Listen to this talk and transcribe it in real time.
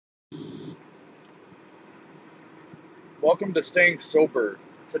Welcome to Staying Sober.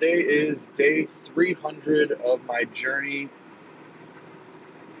 Today is day 300 of my journey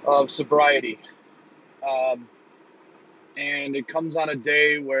of sobriety. Um, and it comes on a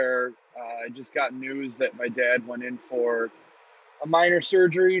day where I just got news that my dad went in for a minor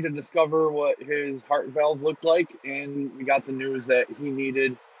surgery to discover what his heart valve looked like. And we got the news that he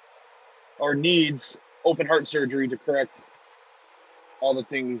needed or needs open heart surgery to correct all the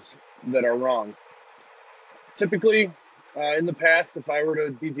things that are wrong. Typically, in the past, if I were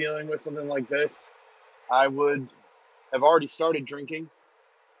to be dealing with something like this, I would have already started drinking.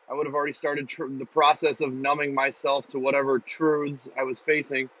 I would have already started the process of numbing myself to whatever truths I was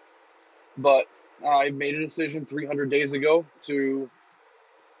facing. But I made a decision 300 days ago to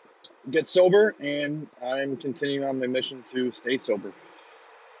get sober, and I'm continuing on my mission to stay sober.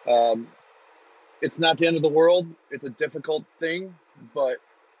 Um, it's not the end of the world. It's a difficult thing, but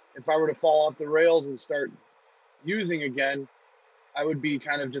if I were to fall off the rails and start using again, I would be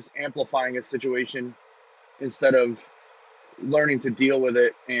kind of just amplifying a situation instead of learning to deal with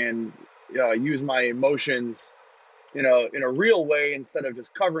it and use my emotions in a real way instead of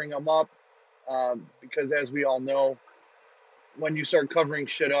just covering them up. Because as we all know, when you start covering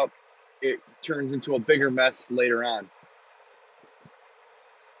shit up, it turns into a bigger mess later on.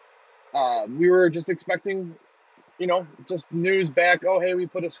 We were just expecting, just news back. Oh, hey, we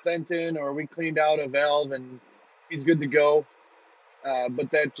put a stent in, or we cleaned out a valve, and he's good to go. But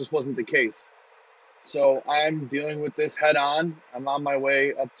that just wasn't the case. So I'm dealing with this head on. I'm on my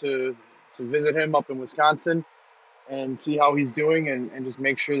way up to visit him up in Wisconsin and see how he's doing and just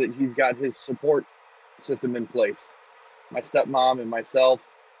make sure that he's got his support system in place. My stepmom and myself,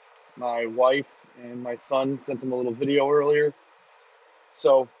 my wife and my son sent him a little video earlier.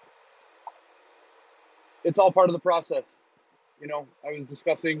 So it's all part of the process. I was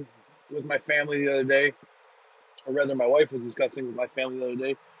discussing with my family the other day, or rather my wife was discussing with my family the other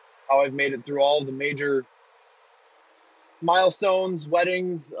day, how I've made it through all the major milestones,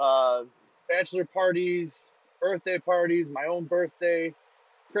 weddings, bachelor parties, birthday parties, my own birthday,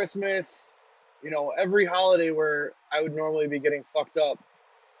 Christmas, every holiday where I would normally be getting fucked up.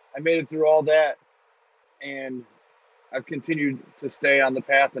 I made it through all that, and I've continued to stay on the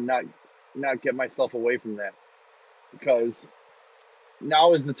path and not get myself away from that, because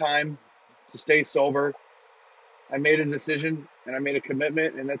now is the time to stay sober. I made a decision and I made a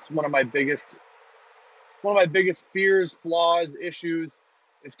commitment, and that's one of my biggest fears, flaws, issues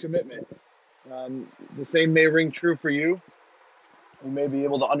is commitment. The same may ring true for you. You may be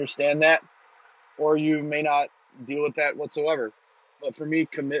able to understand that, or you may not deal with that whatsoever. But for me,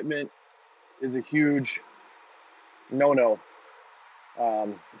 commitment is a huge no-no.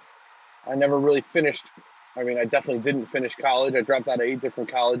 Um, I never really finished. I mean, I definitely didn't finish college. I dropped out of 8 different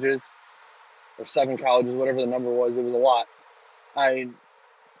colleges or 7 colleges, whatever the number was. It was a lot. I've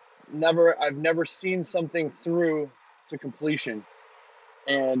never seen something through to completion.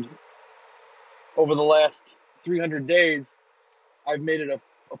 And over the last 300 days, I've made it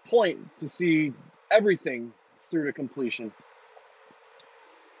a point to see everything through to completion.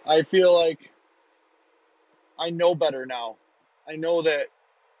 I feel like I know better now. I know that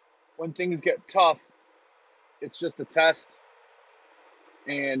when things get tough, it's just a test,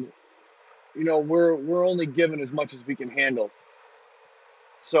 and we're only given as much as we can handle.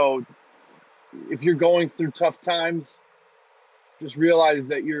 So if you're going through tough times, just realize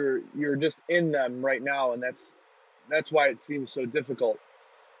that you're just in them right now, and that's why it seems so difficult.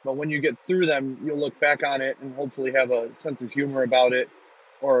 But when you get through them, you'll look back on it and hopefully have a sense of humor about it,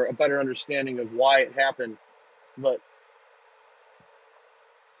 or a better understanding of why it happened. But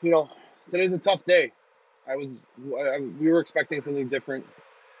today's a tough day. We were expecting something different,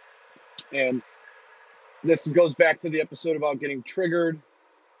 and this goes back to the episode about getting triggered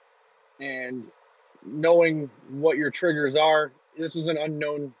and knowing what your triggers are. This is an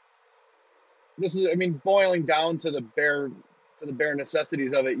unknown. I mean, boiling down to the bare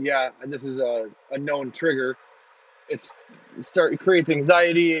necessities of it. Yeah, and this is a known trigger. It creates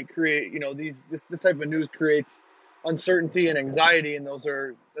anxiety. This type of news creates uncertainty and anxiety, and that's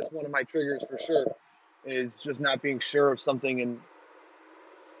one of my triggers for sure. Is just not being sure of something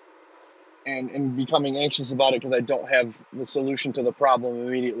and becoming anxious about it because I don't have the solution to the problem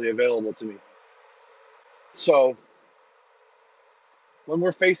immediately available to me. So when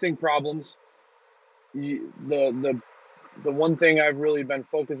we're facing problems, the one thing I've really been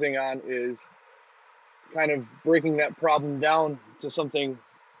focusing on is kind of breaking that problem down to something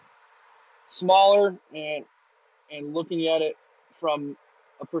smaller and looking at it from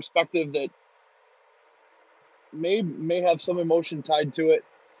a perspective that may have some emotion tied to it,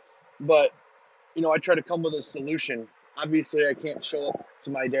 but I try to come with a solution. Obviously, I can't show up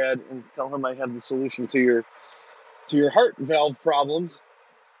to my dad and tell him I have the solution to your heart valve problems,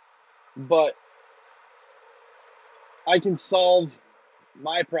 but I can solve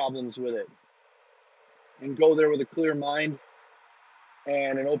my problems with it and go there with a clear mind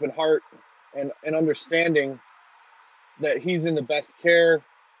and an open heart and an understanding that he's in the best care,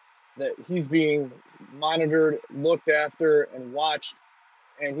 that he's being monitored, looked after, and watched,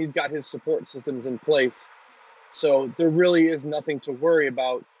 and he's got his support systems in place. So there really is nothing to worry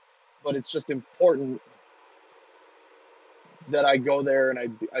about, but it's just important that I go there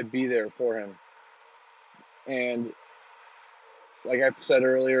and I be there for him. And like I said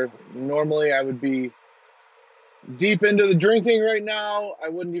earlier, normally I would be deep into the drinking right now. I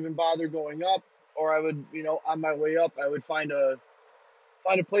wouldn't even bother going up, or I would, on my way up, I would find a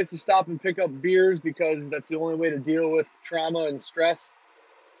place to stop and pick up beers because that's the only way to deal with trauma and stress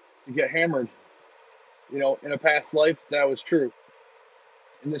is to get hammered. In a past life, that was true.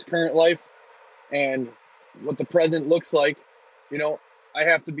 In this current life and what the present looks like, I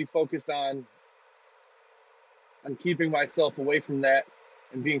have to be focused on keeping myself away from that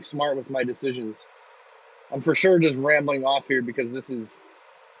and being smart with my decisions. I'm for sure just rambling off here because it's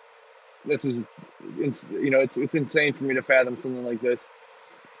insane for me to fathom something like this.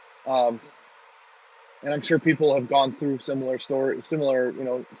 And I'm sure people have gone through similar stories or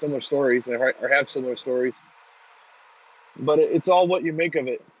have similar stories. But it's all what you make of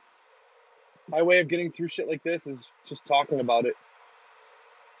it. My way of getting through shit like this is just talking about it.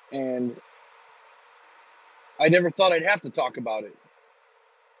 And I never thought I'd have to talk about it.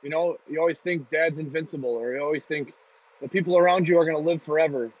 You always think dad's invincible, or you always think the people around you are going to live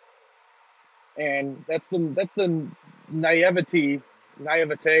forever. And that's the naivete.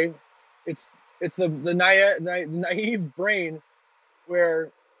 It's the naive brain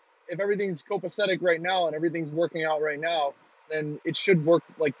where if everything's copacetic right now and everything's working out right now, then it should work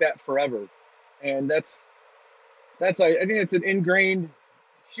like that forever. And I think it's an ingrained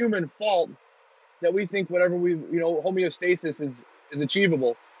human fault that we think whatever homeostasis is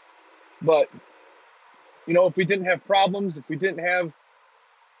achievable. But if we didn't have problems, if we didn't have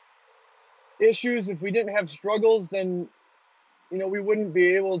issues, if we didn't have struggles, then we wouldn't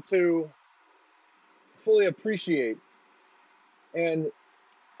be able to fully appreciate. And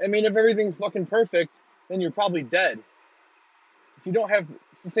I mean, if everything's fucking perfect, then you're probably dead. If you don't have,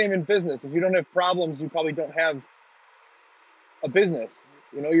 it's the same in business. If you don't have problems, you probably don't have a business.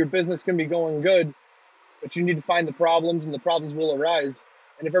 Your business can be going good, but you need to find the problems, and the problems will arise.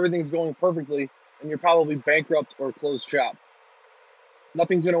 And if everything's going perfectly, then you're probably bankrupt or closed shop.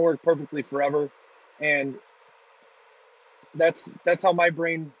 Nothing's going to work perfectly forever. And that's how my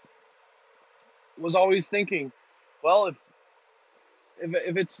brain was always thinking. Well, if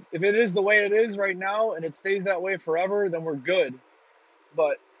it is the way it is right now and it stays that way forever, then we're good.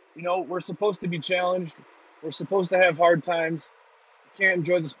 But we're supposed to be challenged. We're supposed to have hard times. You can't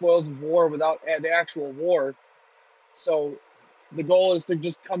enjoy the spoils of war without the actual war. So the goal is to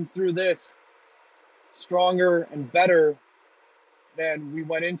just come through this stronger and better than we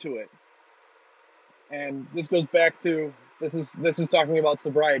went into it. And this goes back to this is talking about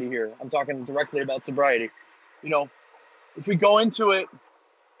sobriety here. I'm talking directly about sobriety. If we go into it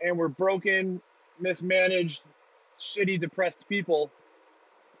and we're broken, mismanaged, shitty, depressed people,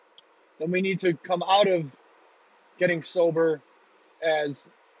 then we need to come out of getting sober as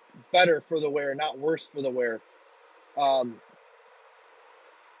better for the wear, not worse for the wear.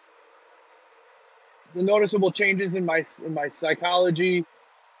 The noticeable changes in my psychology,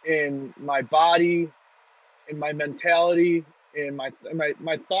 in my body, in my mentality, in my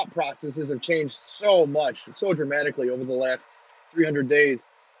thought processes have changed so much, so dramatically over the last 300 days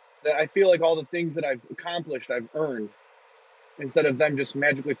that I feel like all the things that I've accomplished, I've earned, instead of them just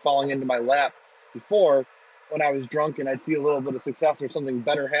magically falling into my lap before. When I was drunk and I'd see a little bit of success or something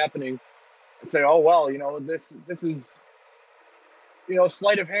better happening, I'd say, oh, well, this is,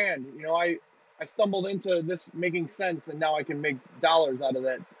 sleight of hand. I stumbled into this making sense, and now I can make dollars out of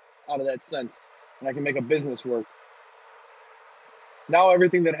that sense, and I can make a business work. Now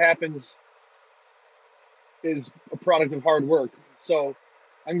everything that happens is a product of hard work. So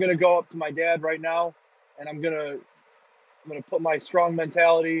I'm going to go up to my dad right now, and I'm going to put my strong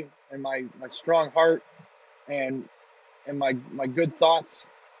mentality and my strong heart and my good thoughts,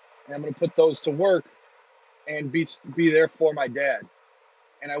 and I'm going to put those to work and be there for my dad.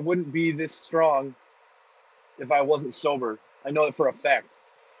 And I wouldn't be this strong if I wasn't sober. I know it for a fact.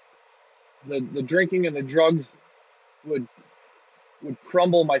 The drinking and the drugs would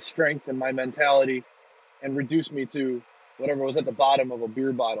crumble my strength and my mentality and reduce me to whatever was at the bottom of a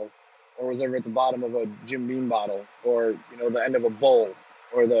beer bottle. or was ever at the bottom of a Jim Beam bottle, or the end of a bowl,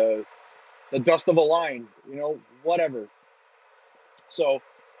 or the dust of a line, whatever. So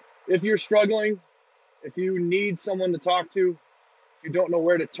if you're struggling, if you need someone to talk to, if you don't know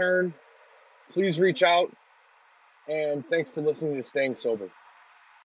where to turn, please reach out. And thanks for listening to Staying Sober.